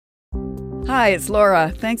Hi, it's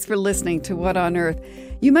Laura. Thanks for listening to What on Earth.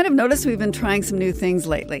 You might have noticed we've been trying some new things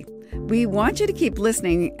lately. We want you to keep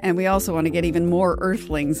listening, and we also want to get even more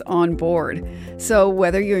Earthlings on board. So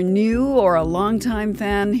whether you're new or a longtime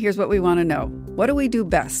fan, here's what we want to know. What do we do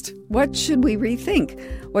best? What should we rethink?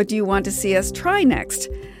 What do you want to see us try next?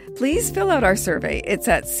 Please fill out our survey. It's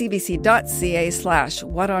at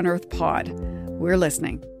cbc.ca/whatonearthpod. We're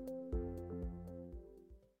listening.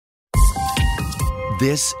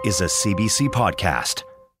 This is a CBC podcast.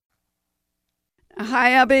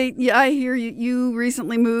 Hi, Abhay. Yeah, I hear you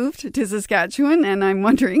recently moved to Saskatchewan, and I'm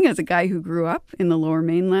wondering, as a guy who grew up in the Lower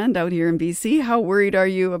Mainland out here in BC, how worried are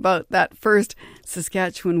you about that first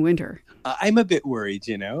Saskatchewan winter? I'm a bit worried,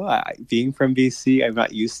 being from BC, I'm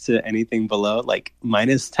not used to anything below like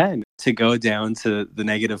minus 10. To go down to the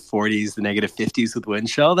negative 40s, the negative 50s with wind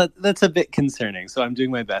chill, that's a bit concerning. So I'm doing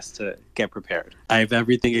my best to get prepared. I have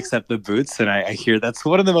everything except the boots, and I hear that's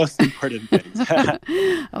one of the most important things.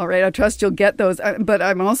 All right, I trust you'll get those. But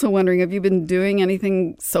I'm also wondering, have you been doing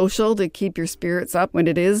anything social to keep your spirits up when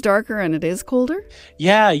it is darker and it is colder?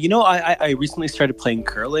 Yeah, I recently started playing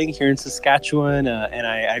curling here in Saskatchewan, and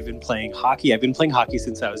I've been playing hockey. I've been playing hockey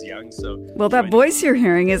since I was young. Well, that voice you're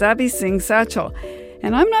hearing is Abhay Singh Sachal.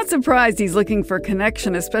 And I'm not surprised he's looking for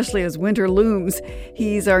connection, especially as winter looms.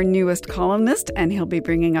 He's our newest columnist, and he'll be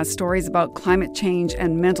bringing us stories about climate change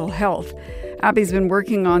and mental health. Abby's been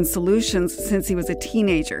working on solutions since he was a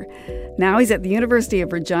teenager. Now he's at the University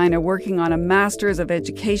of Regina working on a Master's of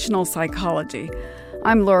Educational Psychology.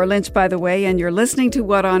 I'm Laura Lynch, by the way, and you're listening to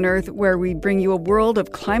What on Earth, where we bring you a world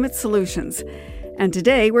of climate solutions. And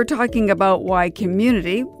today we're talking about why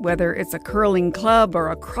community, whether it's a curling club or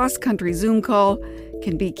a cross-country Zoom call,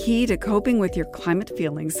 can be key to coping with your climate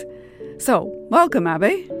feelings. So, welcome,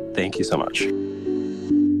 Abhay. Thank you so much.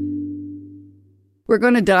 We're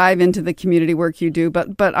going to dive into the community work you do,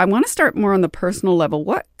 but I want to start more on the personal level.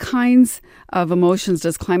 What kinds of emotions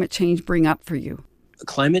does climate change bring up for you?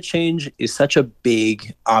 Climate change is such a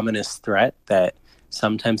big, ominous threat that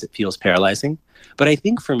sometimes it feels paralyzing. But I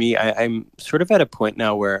think for me, I'm sort of at a point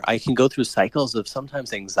now where I can go through cycles of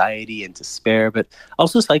sometimes anxiety and despair, but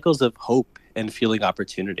also cycles of hope and feeling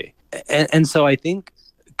opportunity. And so I think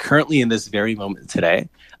currently in this very moment today,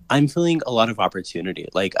 I'm feeling a lot of opportunity.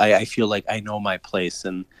 Like I feel like I know my place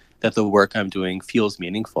and that the work I'm doing feels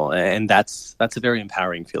meaningful. And that's a very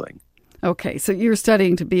empowering feeling. Okay, so you're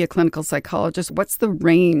studying to be a clinical psychologist. What's the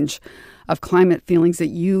range of climate feelings that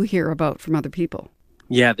you hear about from other people?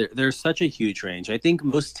 Yeah, there's such a huge range. I think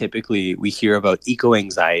most typically we hear about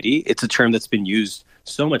eco-anxiety. It's a term that's been used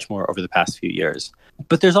so much more over the past few years.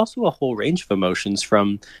 But there's also a whole range of emotions,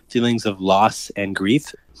 from feelings of loss and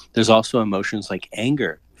grief. There's also emotions like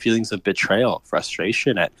anger, feelings of betrayal,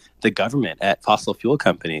 frustration at the government, at fossil fuel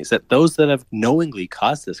companies, at those that have knowingly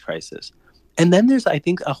caused this crisis. And then there's, I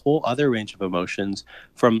think, a whole other range of emotions,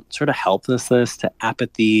 from sort of helplessness to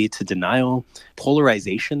apathy to denial,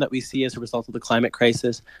 polarization that we see as a result of the climate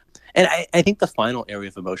crisis. And I think the final area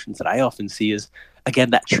of emotions that I often see is, again,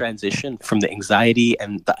 that transition from the anxiety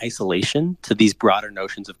and the isolation to these broader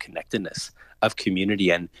notions of connectedness, of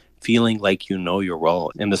community, and feeling like you know your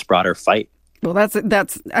role in this broader fight. Well,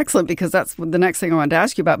 that's excellent, because that's the next thing I wanted to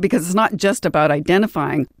ask you about, because it's not just about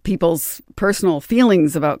identifying people's personal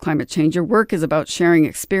feelings about climate change. Your work is about sharing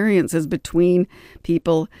experiences between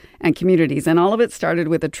people and communities. And all of it started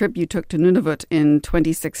with a trip you took to Nunavut in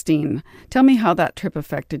 2016. Tell me how that trip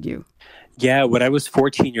affected you. Yeah, when I was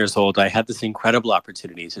 14 years old, I had this incredible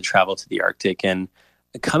opportunity to travel to the Arctic. And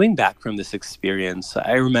coming back from this experience,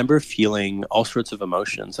 I remember feeling all sorts of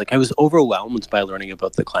emotions. Like I was overwhelmed by learning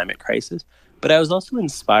about the climate crisis, but I was also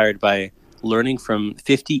inspired by learning from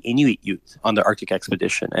 50 Inuit youth on the Arctic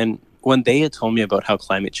expedition. And when they had told me about how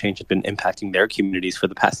climate change had been impacting their communities for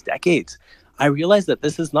the past decades, I realized that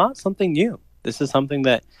this is not something new. This is something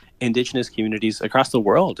that Indigenous communities across the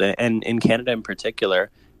world, and in Canada in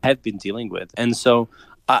particular, have been dealing with. And so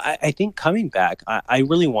I think coming back, I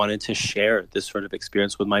really wanted to share this sort of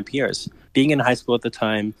experience with my peers. Being in high school at the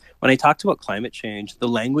time, when I talked about climate change, the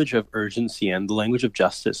language of urgency and the language of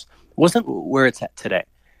justice wasn't where it's at today.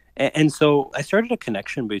 And so I started a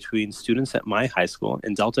connection between students at my high school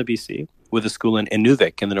in Delta, BC, with a school in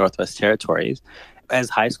Inuvik in the Northwest Territories. As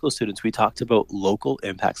high school students, we talked about local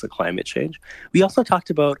impacts of climate change. We also talked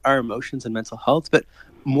about our emotions and mental health, but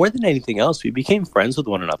more than anything else, we became friends with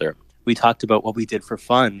one another. We talked about what we did for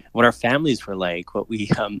fun, what our families were like, what we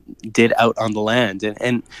did out on the land.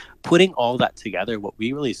 And putting all that together, what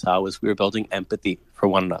we really saw was we were building empathy for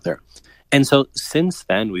one another. And so since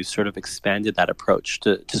then, we've sort of expanded that approach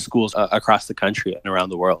to schools across the country and around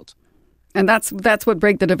the world. And that's what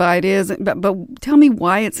Break the Divide is. But tell me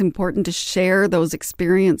why it's important to share those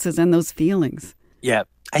experiences and those feelings. Yeah,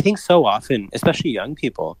 I think so often, especially young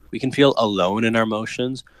people, we can feel alone in our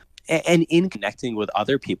emotions. And in connecting with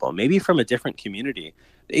other people, maybe from a different community,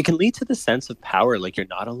 it can lead to the sense of power, like you're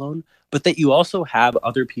not alone, but that you also have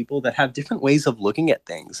other people that have different ways of looking at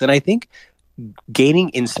things. And I think gaining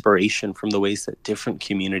inspiration from the ways that different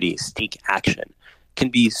communities take action can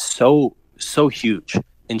be so huge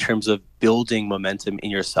in terms of building momentum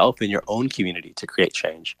in yourself, in your own community to create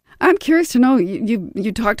change. I'm curious to know,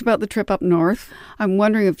 you talked about the trip up north. I'm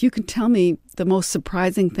wondering if you could tell me the most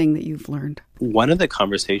surprising thing that you've learned. One of the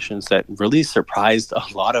conversations that really surprised a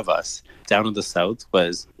lot of us down in the south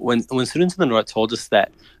was when students in the north told us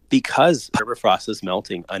that because permafrost is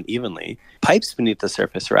melting unevenly, pipes beneath the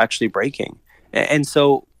surface are actually breaking. And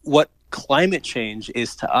so what climate change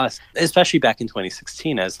is to us, especially back in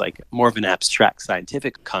 2016 as like more of an abstract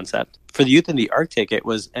scientific concept, for the youth in the Arctic, it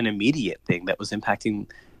was an immediate thing that was impacting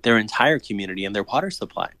their entire community and their water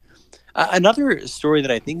supply. Another story that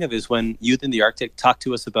I think of is when youth in the Arctic talk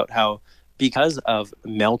to us about how because of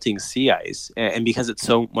melting sea ice and because it's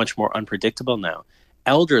so much more unpredictable now,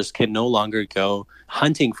 elders can no longer go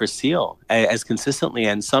hunting for seal as consistently.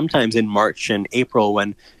 And sometimes in March and April,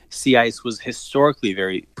 when sea ice was historically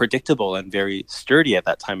very predictable and very sturdy at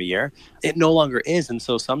that time of year, it no longer is. And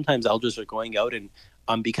so sometimes elders are going out and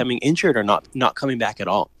becoming injured or not coming back at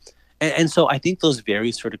all. And so I think those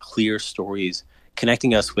very sort of clear stories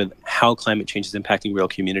connecting us with how climate change is impacting real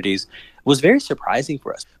communities was very surprising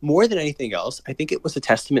for us. More than anything else, I think it was a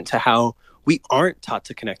testament to how we aren't taught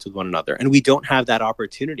to connect with one another and we don't have that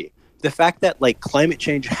opportunity. The fact that like climate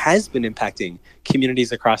change has been impacting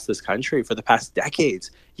communities across this country for the past decades,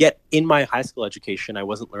 yet in my high school education, I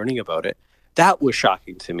wasn't learning about it. That was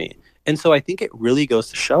shocking to me. And so I think it really goes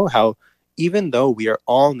to show how even though we are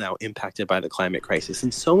all now impacted by the climate crisis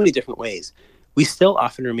in so many different ways, we still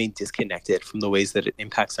often remain disconnected from the ways that it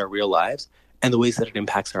impacts our real lives and the ways that it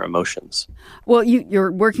impacts our emotions. Well,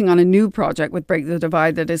 you're working on a new project with Break the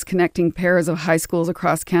Divide that is connecting pairs of high schools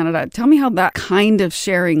across Canada. Tell me how that kind of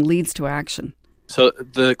sharing leads to action. So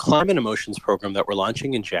the Climate Emotions program that we're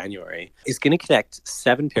launching in January is going to connect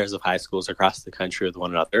 7 pairs of high schools across the country with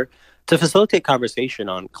one another to facilitate conversation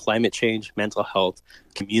on climate change, mental health,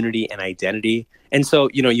 community, and identity. And so,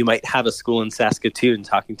 you might have a school in Saskatoon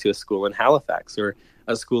talking to a school in Halifax, or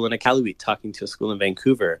a school in Iqaluit talking to a school in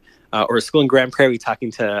Vancouver, or a school in Grand Prairie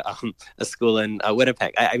talking to a school in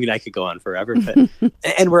Winnipeg. I mean, I could go on forever. But,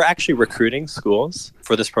 and we're actually recruiting schools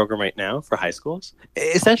for this program right now for high schools.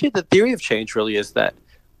 Essentially, the theory of change really is that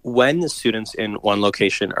when the students in one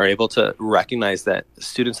location are able to recognize that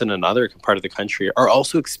students in another part of the country are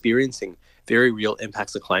also experiencing very real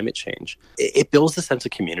impacts of climate change, it builds a sense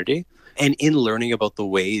of community. And in learning about the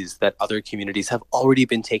ways that other communities have already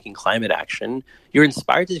been taking climate action, you're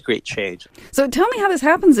inspired to create change. So tell me how this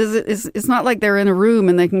happens. It's not like they're in a room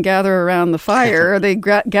and they can gather around the fire. Are they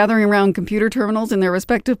gathering around computer terminals in their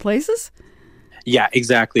respective places? Yeah,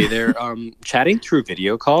 exactly. They're chatting through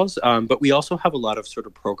video calls, but we also have a lot of sort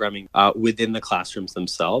of programming within the classrooms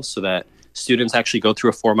themselves so that students actually go through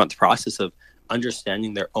a 4-month process of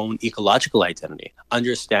understanding their own ecological identity,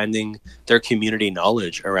 understanding their community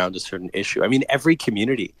knowledge around a certain issue. I mean, every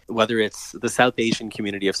community, whether it's the South Asian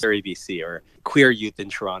community of Surrey, BC, or queer youth in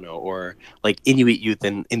Toronto, or like Inuit youth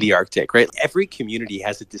in the Arctic, right? Every community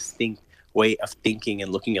has a distinct way of thinking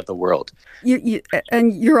and looking at the world.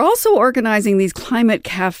 And you're also organizing these climate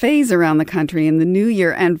cafes around the country in the new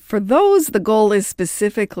year. And for those, the goal is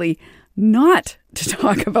specifically not to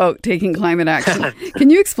talk about taking climate action. Can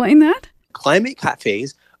you explain that? Climate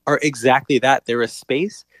cafes are exactly that. They're a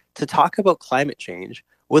space to talk about climate change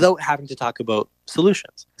without having to talk about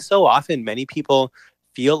solutions. So often, many people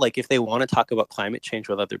feel like if they want to talk about climate change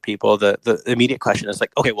with other people, the immediate question is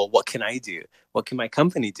like, okay, well, what can I do? What can my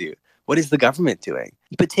company do? What is the government doing?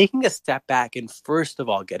 But taking a step back and first of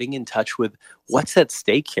all, getting in touch with what's at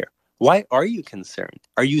stake here. Why are you concerned?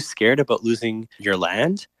 Are you scared about losing your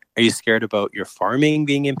land? Are you scared about your farming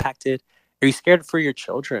being impacted? Are you scared for your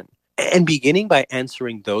children? And beginning by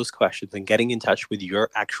answering those questions and getting in touch with your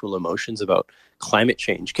actual emotions about climate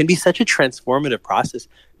change can be such a transformative process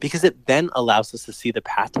because it then allows us to see the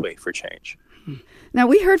pathway for change. Now,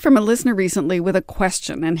 we heard from a listener recently with a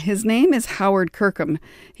question, and his name is Howard Kirkham.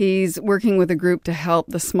 He's working with a group to help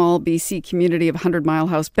the small BC community of 100 Mile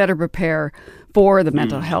House better prepare for the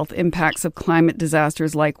mental health impacts of climate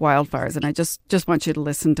disasters like wildfires. And I just want you to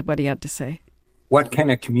listen to what he had to say. What can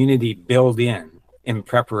a community build in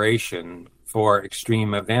preparation for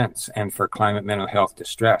extreme events and for climate mental health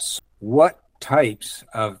distress? What types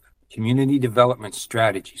of community development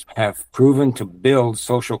strategies have proven to build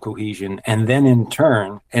social cohesion and then in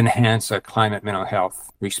turn enhance a climate mental health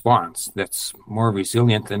response that's more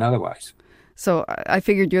resilient than otherwise. So I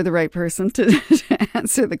figured you're the right person to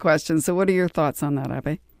answer the question. So what are your thoughts on that,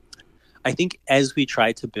 Abhay? I think as we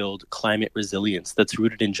try to build climate resilience that's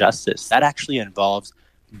rooted in justice, that actually involves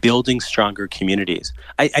building stronger communities.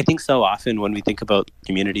 I think so often when we think about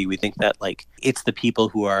community, we think that like it's the people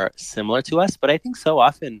who are similar to us. But I think so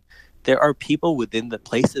often there are people within the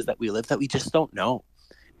places that we live that we just don't know.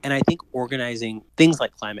 And I think organizing things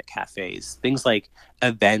like climate cafes, things like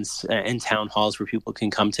events and town halls where people can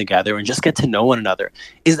come together and just get to know one another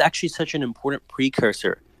is actually such an important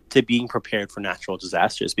precursor to being prepared for natural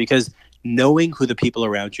disasters, because knowing who the people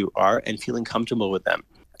around you are and feeling comfortable with them,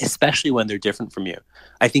 especially when they're different from you,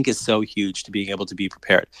 I think is so huge to being able to be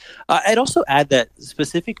prepared. I'd also add that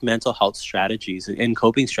specific mental health strategies and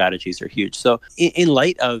coping strategies are huge. So in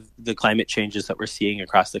light of the climate changes that we're seeing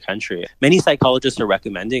across the country, many psychologists are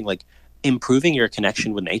recommending like improving your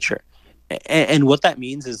connection with nature. And what that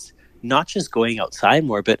means is not just going outside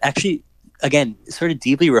more, but actually, again, sort of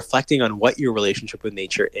deeply reflecting on what your relationship with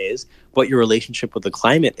nature is, what your relationship with the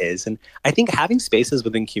climate is. And I think having spaces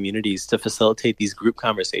within communities to facilitate these group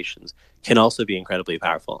conversations can also be incredibly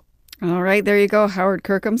powerful. All right, there you go, Howard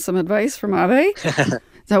Kirkham, some advice from Abhay.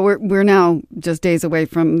 So we're now just days away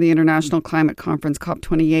from the International Climate Conference,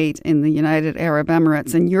 COP28, in the United Arab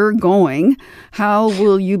Emirates, and you're going. How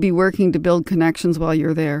will you be working to build connections while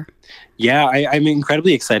you're there? Yeah, I'm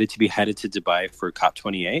incredibly excited to be headed to Dubai for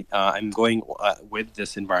COP28. I'm going with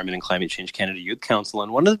this Environment and Climate Change Canada Youth Council.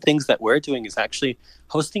 And one of the things that we're doing is actually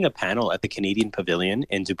hosting a panel at the Canadian Pavilion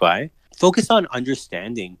in Dubai, focused on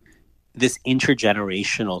understanding this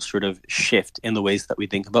intergenerational sort of shift in the ways that we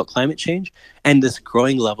think about climate change and this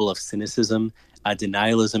growing level of cynicism,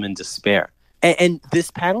 denialism, and despair. And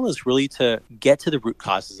this panel is really to get to the root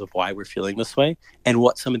causes of why we're feeling this way and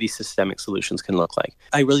what some of these systemic solutions can look like.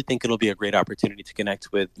 I really think it'll be a great opportunity to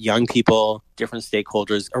connect with young people, different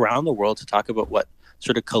stakeholders around the world to talk about what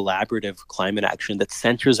sort of collaborative climate action that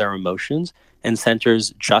centers our emotions and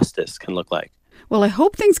centers justice can look like. Well, I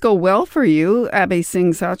hope things go well for you, Abhay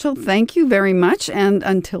Singh Sachal. Thank you very much. And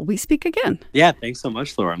until we speak again. Yeah, thanks so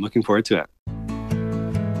much, Laura. I'm looking forward to it.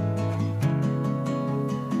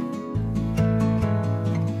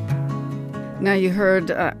 Now, you heard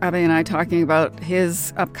Abhay and I talking about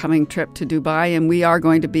his upcoming trip to Dubai, and we are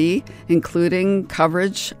going to be including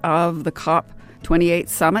coverage of the COP28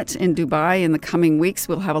 summit in Dubai in the coming weeks.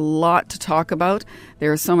 We'll have a lot to talk about.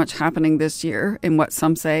 There is so much happening this year in what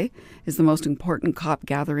some say is the most important COP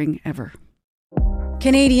gathering ever.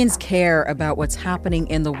 Canadians care about what's happening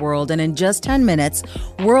in the world, and in just 10 minutes,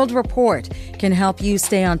 World Report can help you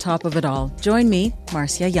stay on top of it all. Join me,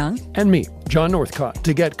 Marcia Young. And me, John Northcott,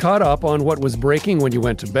 to get caught up on what was breaking when you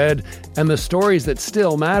went to bed and the stories that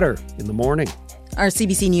still matter in the morning. Our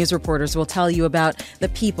CBC News reporters will tell you about the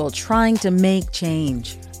people trying to make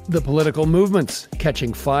change, the political movements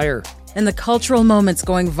catching fire, and the cultural moments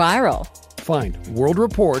going viral. Find World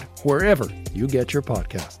Report wherever you get your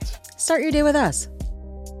podcasts. Start your day with us.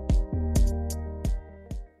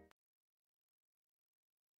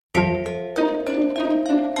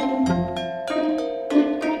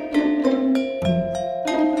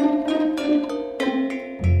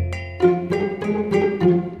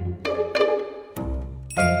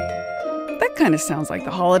 Kind of sounds like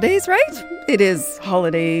the holidays, right? It is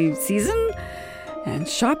holiday season, and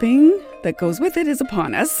shopping that goes with it is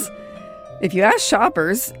upon us. If you ask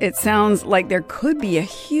shoppers, it sounds like there could be a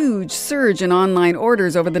huge surge in online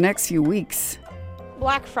orders over the next few weeks.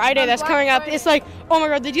 Black Friday that's coming up. It's like, oh my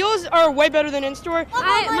God, the deals are way better than in store.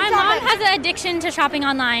 My mom has an addiction to shopping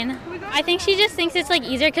online. I think she just thinks it's like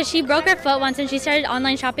easier because she broke her foot once and she started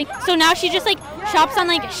online shopping. So now she just like shops on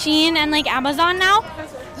like Shein and like Amazon now.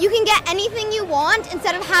 You can get anything you want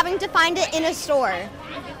instead of having to find it in a store.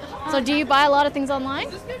 So do you buy a lot of things online?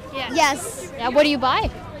 Yeah. Yes. Yeah, what do you buy?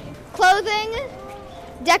 Clothing,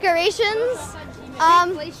 decorations,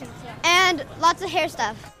 and lots of hair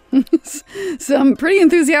stuff. Some pretty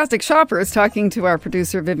enthusiastic shoppers talking to our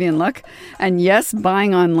producer Vivian Luck. And yes,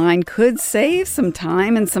 buying online could save some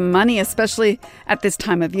time and some money, especially at this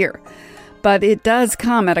time of year. But it does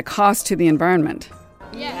come at a cost to the environment.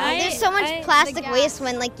 Yeah, there's so much plastic waste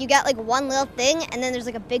when like you get like one little thing and then there's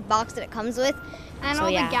like a big box that it comes with. And so, all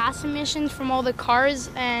the gas emissions from all the cars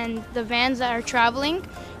and the vans that are traveling,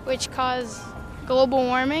 which cause global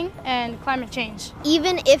warming and climate change.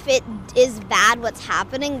 Even if it is bad what's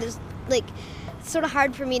happening, there's like it's sort of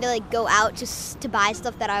hard for me to like go out just to buy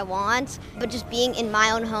stuff that I want, but just being in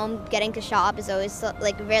my own home, getting to shop is always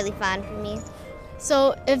like really fun for me.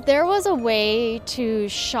 So if there was a way to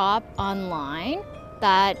shop online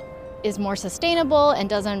that is more sustainable and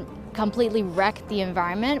doesn't completely wreck the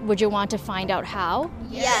environment, would you want to find out how?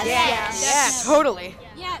 Yes. Totally.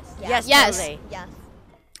 Yes. Totally. Yes.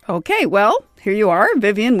 Okay, well, here you are.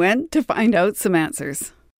 Vivian went to find out some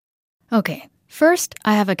answers. Okay, first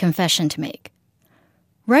I have a confession to make.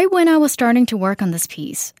 Right when I was starting to work on this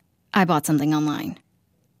piece, I bought something online.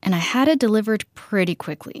 And I had it delivered pretty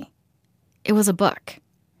quickly. It was a book.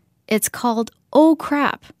 It's called Oh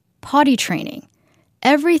Crap! Potty Training.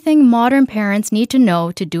 Everything modern parents need to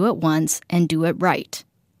know to do it once and do it right.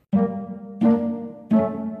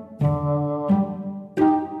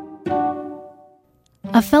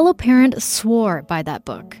 A fellow parent swore by that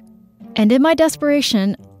book. And in my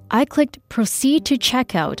desperation, I clicked proceed to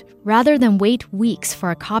checkout rather than wait weeks for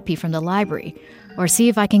a copy from the library, or see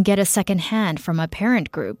if I can get a secondhand from a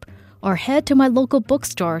parent group, or head to my local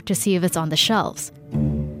bookstore to see if it's on the shelves.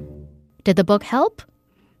 Did the book help?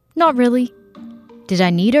 Not really. Did I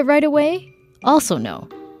need it right away? Also no.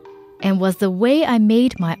 And was the way I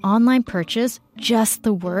made my online purchase just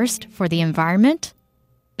the worst for the environment?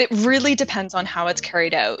 It really depends on how it's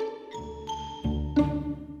carried out.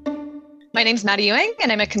 My name's Maddie Ewing,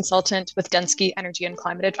 and I'm a consultant with Densky Energy and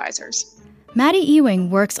Climate Advisors. Maddie Ewing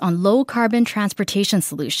works on low-carbon transportation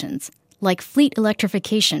solutions, like fleet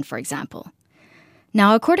electrification, for example.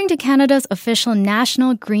 Now, according to Canada's official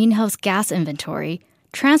National Greenhouse Gas Inventory,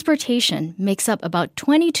 transportation makes up about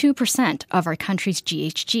 22% of our country's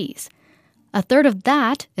GHGs. A third of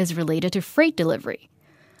that is related to freight delivery.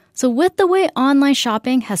 So with the way online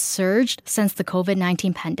shopping has surged since the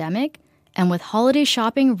COVID-19 pandemic, and with holiday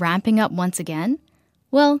shopping ramping up once again,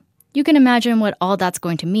 well, you can imagine what all that's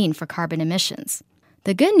going to mean for carbon emissions.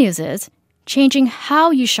 The good news is, changing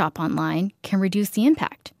how you shop online can reduce the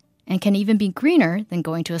impact and can even be greener than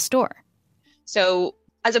going to a store. So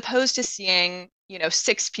as opposed to seeing,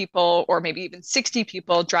 6 people or maybe even 60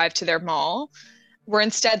 people drive to their mall, we're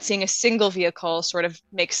instead seeing a single vehicle sort of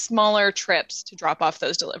make smaller trips to drop off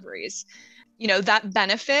those deliveries. That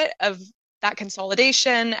benefit of that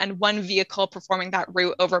consolidation and one vehicle performing that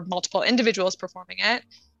route over multiple individuals performing it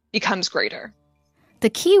becomes greater. The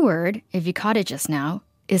key word, if you caught it just now,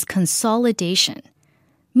 is consolidation,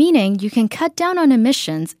 meaning you can cut down on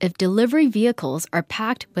emissions if delivery vehicles are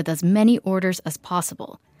packed with as many orders as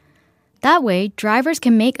possible. That way, drivers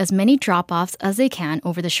can make as many drop-offs as they can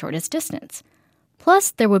over the shortest distance.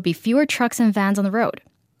 Plus, there would be fewer trucks and vans on the road.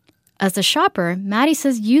 As the shopper, Maddie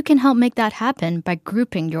says you can help make that happen by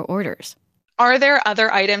grouping your orders. Are there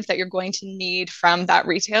other items that you're going to need from that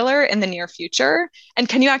retailer in the near future? And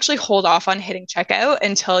can you actually hold off on hitting checkout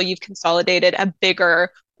until you've consolidated a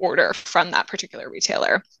bigger order from that particular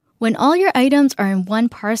retailer? When all your items are in one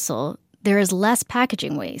parcel, there is less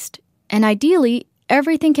packaging waste. And ideally,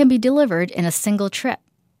 everything can be delivered in a single trip.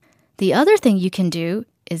 The other thing you can do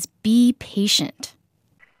is be patient.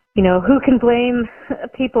 Who can blame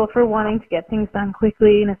people for wanting to get things done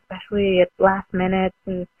quickly, and especially at last minute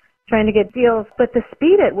and trying to get deals? But the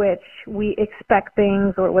speed at which we expect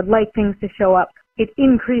things or would like things to show up, it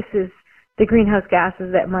increases the greenhouse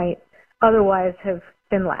gases that might otherwise have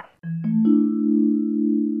been less.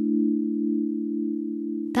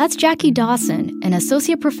 That's Jackie Dawson, an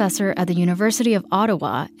associate professor at the University of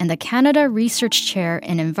Ottawa and the Canada Research Chair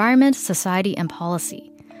in Environment, Society and Policy.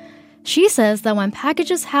 She says that when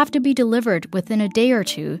packages have to be delivered within a day or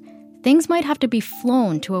two, things might have to be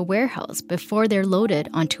flown to a warehouse before they're loaded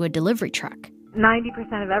onto a delivery truck.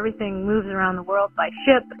 90% of everything moves around the world by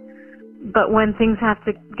ship, but when things have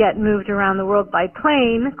to get moved around the world by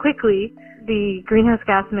plane quickly, the greenhouse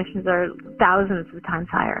gas emissions are thousands of times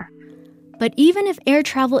higher. But even if air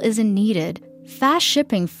travel isn't needed, fast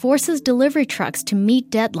shipping forces delivery trucks to meet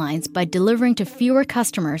deadlines by delivering to fewer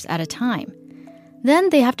customers at a time. Then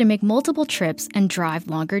they have to make multiple trips and drive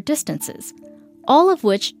longer distances, all of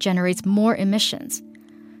which generates more emissions.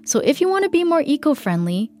 So if you want to be more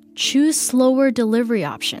eco-friendly, choose slower delivery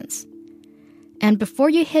options. And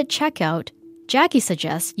before you hit checkout, Jackie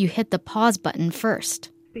suggests you hit the pause button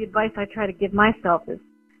first. The advice I try to give myself is,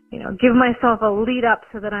 give myself a lead up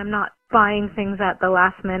so that I'm not buying things at the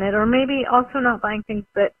last minute, or maybe also not buying things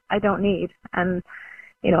that I don't need. And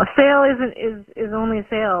a sale is only a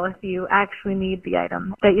sale if you actually need the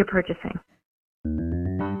item that you're purchasing.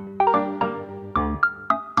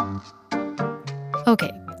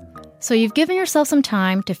 Okay, so you've given yourself some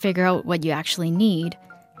time to figure out what you actually need,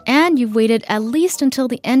 and you've waited at least until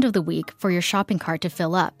the end of the week for your shopping cart to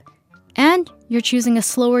fill up, and you're choosing a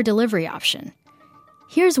slower delivery option.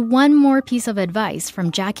 Here's one more piece of advice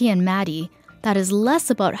from Jackie and Maddie that is less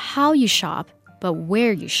about how you shop, but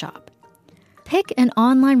where you shop. Pick an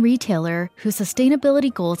online retailer whose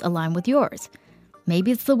sustainability goals align with yours.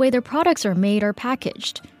 Maybe it's the way their products are made or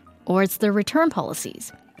packaged, or it's their return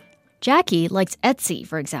policies. Jackie likes Etsy,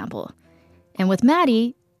 for example. And with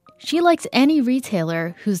Maddie, she likes any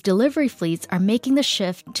retailer whose delivery fleets are making the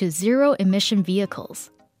shift to zero-emission vehicles.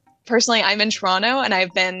 Personally, I'm in Toronto, and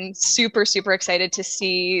I've been super, super excited to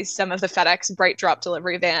see some of the FedEx Bright Drop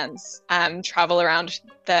delivery vans travel around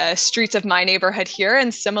the streets of my neighborhood here.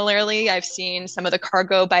 And similarly, I've seen some of the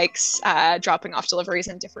cargo bikes dropping off deliveries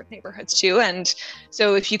in different neighborhoods too. And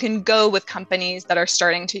so if you can go with companies that are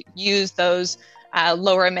starting to use those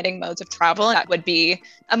lower emitting modes of travel, that would be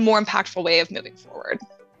a more impactful way of moving forward.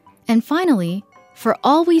 And finally, for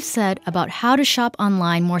all we've said about how to shop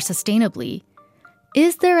online more sustainably,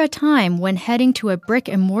 is there a time when heading to a brick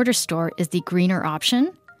and mortar store is the greener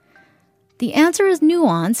option? The answer is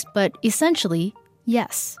nuanced, but essentially,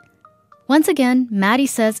 yes. Once again, Maddie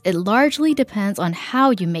says it largely depends on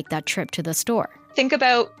how you make that trip to the store. Think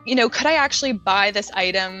about, could I actually buy this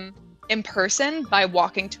item in person by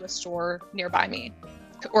walking to a store nearby me,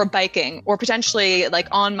 or biking, or potentially like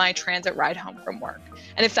on my transit ride home from work?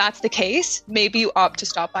 And if that's the case, maybe you opt to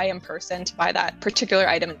stop by in person to buy that particular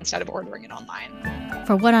item instead of ordering it online.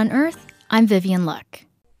 For What on Earth, I'm Vivian Luck.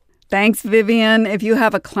 Thanks, Vivian. If you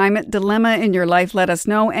have a climate dilemma in your life, let us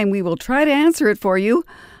know, and we will try to answer it for you.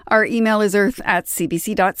 Our email is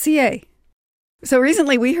earth@cbc.ca. So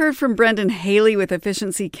recently we heard from Brendan Haley with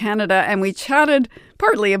Efficiency Canada, and we chatted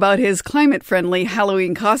partly about his climate-friendly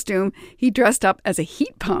Halloween costume. He dressed up as a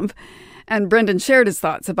heat pump, and Brendan shared his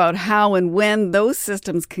thoughts about how and when those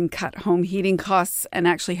systems can cut home heating costs and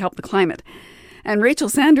actually help the climate. And Rachel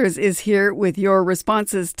Sanders is here with your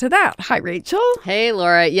responses to that. Hi, Rachel. Hey,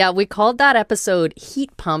 Laura. Yeah, we called that episode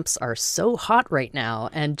Heat Pumps Are So Hot Right Now.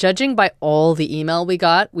 And judging by all the email we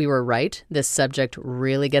got, we were right. This subject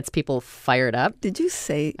really gets people fired up. Did you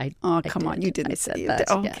say? Come on. You didn't say that.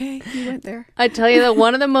 Okay, yeah. You went there. I tell you that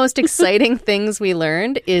one of the most exciting things we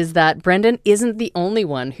learned is that Brendan isn't the only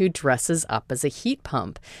one who dresses up as a heat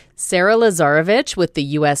pump. Sarah Lazarevich with the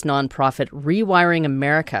U.S. nonprofit Rewiring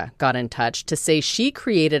America got in touch to say she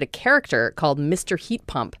created a character called Mr. Heat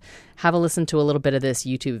Pump. Have a listen to a little bit of this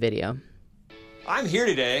YouTube video. I'm here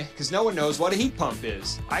today because no one knows what a heat pump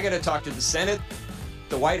is. I got to talk to the Senate,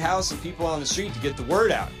 the White House, and people on the street to get the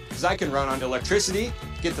word out. Because I can run on electricity,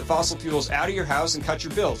 get the fossil fuels out of your house, and cut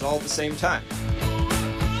your bills all at the same time.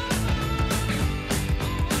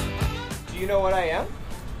 Do you know what I am?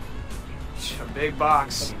 A big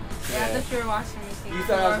box. Yeah, I thought you were washing machine. You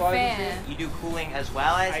thought I was washing machine? You do cooling as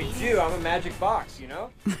well as I do. I'm a magic box, you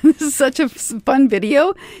know? This is such a fun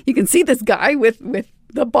video. You can see this guy with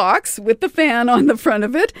the box with the fan on the front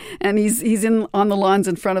of it, and he's on the lawns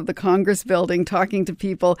in front of the Congress building talking to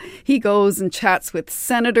people. He goes and chats with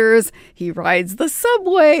senators. He rides the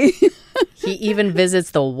subway. He even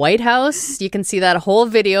visits the White House. You can see that whole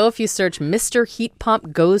video if you search Mr. Heat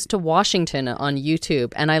Pump Goes to Washington on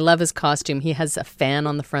YouTube. And I love his costume. He has a fan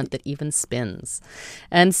on the front that even spins.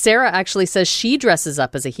 And Sarah actually says she dresses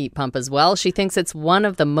up as a heat pump as well. She thinks it's one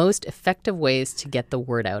of the most effective ways to get the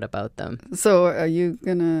word out about them. So are you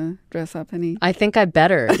going to dress up any? I think I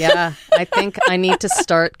better. Yeah. I think I need to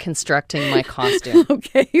start constructing my costume.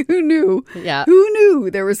 Okay. Who knew? Yeah. Who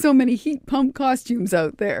knew there were so many heat pump costumes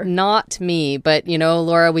out there? Not me, but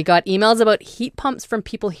Laura, we got emails about heat pumps from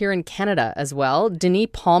people here in Canada as well. Denis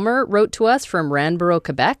Palmer wrote to us from Ranborough,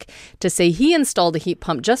 Quebec, to say he installed a heat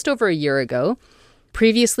pump just over a year ago.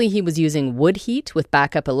 Previously, he was using wood heat with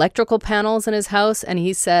backup electrical panels in his house, and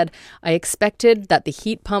he said, I expected that the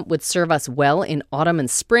heat pump would serve us well in autumn and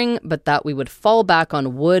spring, but that we would fall back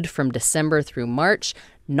on wood from December through March.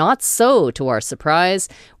 Not so, to our surprise.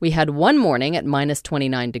 We had one morning at minus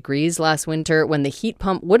 29 degrees last winter when the heat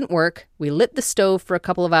pump wouldn't work. We lit the stove for a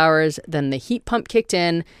couple of hours, then the heat pump kicked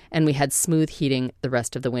in, and we had smooth heating the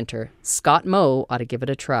rest of the winter. Scott Moe ought to give it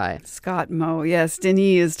a try. Scott Moe, yes.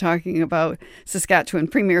 Denis is talking about Saskatchewan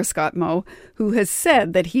Premier Scott Moe, who has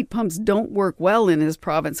said that heat pumps don't work well in his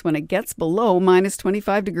province when it gets below minus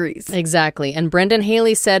 25 degrees. Exactly. And Brendan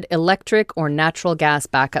Haley said electric or natural gas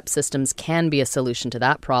backup systems can be a solution to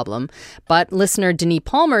that problem. But listener Denis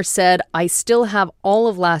Palmer said, I still have all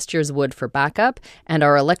of last year's wood for backup, and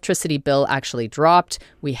our electricity bill actually dropped.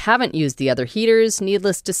 We haven't used the other heaters.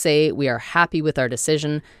 Needless to say, we are happy with our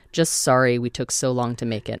decision. Just sorry we took so long to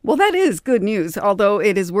make it. Well, that is good news, although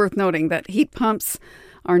it is worth noting that heat pumps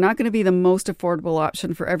are not going to be the most affordable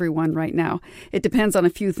option for everyone right now. It depends on a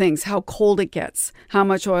few things: how cold it gets, how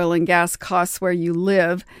much oil and gas costs where you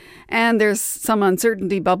live, and there's some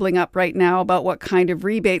uncertainty bubbling up right now about what kind of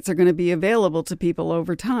rebates are going to be available to people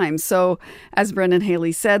over time. So, as Brendan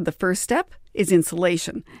Haley said, the first step is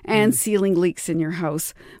insulation and ceiling leaks in your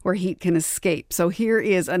house where heat can escape. So here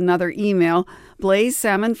is another email. Blaze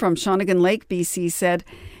Salmon from Shawnigan Lake, BC said,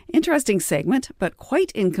 interesting segment, but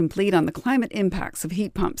quite incomplete on the climate impacts of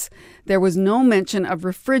heat pumps. There was no mention of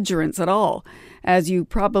refrigerants at all. As you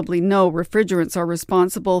probably know, refrigerants are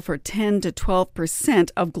responsible for 10 to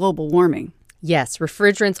 12% of global warming. Yes,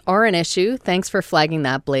 refrigerants are an issue. Thanks for flagging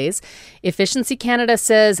that, Blaze. Efficiency Canada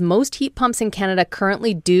says most heat pumps in Canada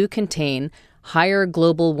currently do contain higher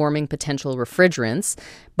global warming potential refrigerants,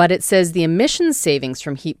 but it says the emissions savings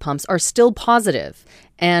from heat pumps are still positive.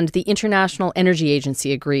 And the International Energy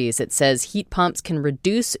Agency agrees. It says heat pumps can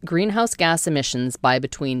reduce greenhouse gas emissions by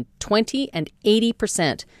between 20 and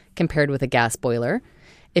 80% compared with a gas boiler.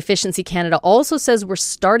 Efficiency Canada also says we're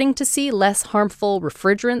starting to see less harmful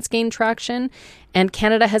refrigerants gain traction, and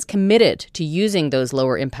Canada has committed to using those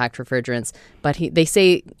lower impact refrigerants. But they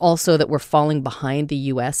say also that we're falling behind the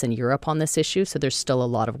US and Europe on this issue, so there's still a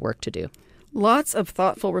lot of work to do. Lots of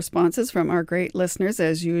thoughtful responses from our great listeners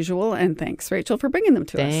as usual, and thanks, Rachel, for bringing them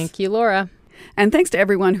to us. Thank you, Laura. And thanks to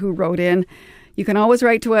everyone who wrote in. You can always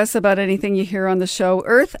write to us about anything you hear on the show,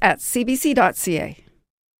 earth@cbc.ca.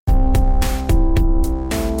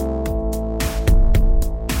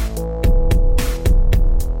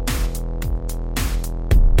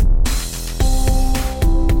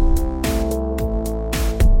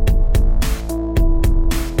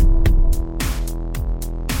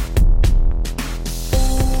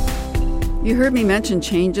 You heard me mention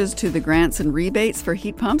changes to the grants and rebates for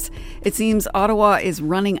heat pumps. It seems Ottawa is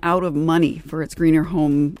running out of money for its Greener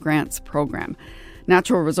Home Grants program.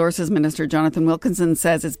 Natural Resources Minister Jonathan Wilkinson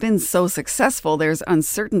says it's been so successful, there's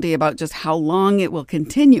uncertainty about just how long it will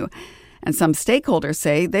continue. And some stakeholders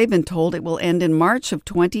say they've been told it will end in March of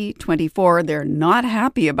 2024. They're not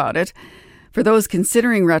happy about it. For those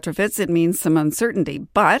considering retrofits, it means some uncertainty.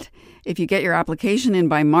 But if you get your application in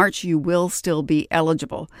by March, you will still be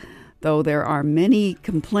eligible, though there are many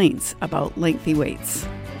complaints about lengthy waits.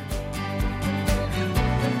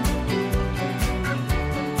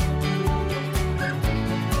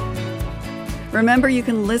 Remember, you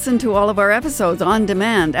can listen to all of our episodes on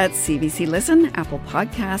demand at CBC Listen, Apple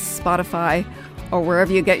Podcasts, Spotify, or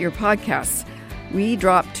wherever you get your podcasts. We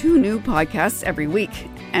drop 2 new podcasts every week.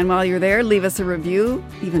 And while you're there, leave us a review.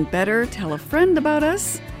 Even better, tell a friend about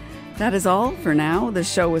us. That is all for now. The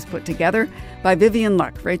show was put together by Vivian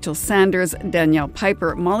Luck, Rachel Sanders, Danielle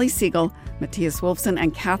Piper, Molly Siegel, Matthias Wolfson,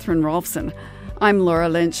 and Catherine Rolfson. I'm Laura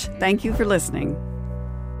Lynch. Thank you for listening.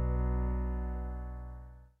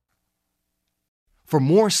 For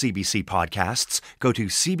more CBC podcasts, go to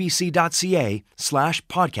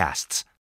cbc.ca/podcasts.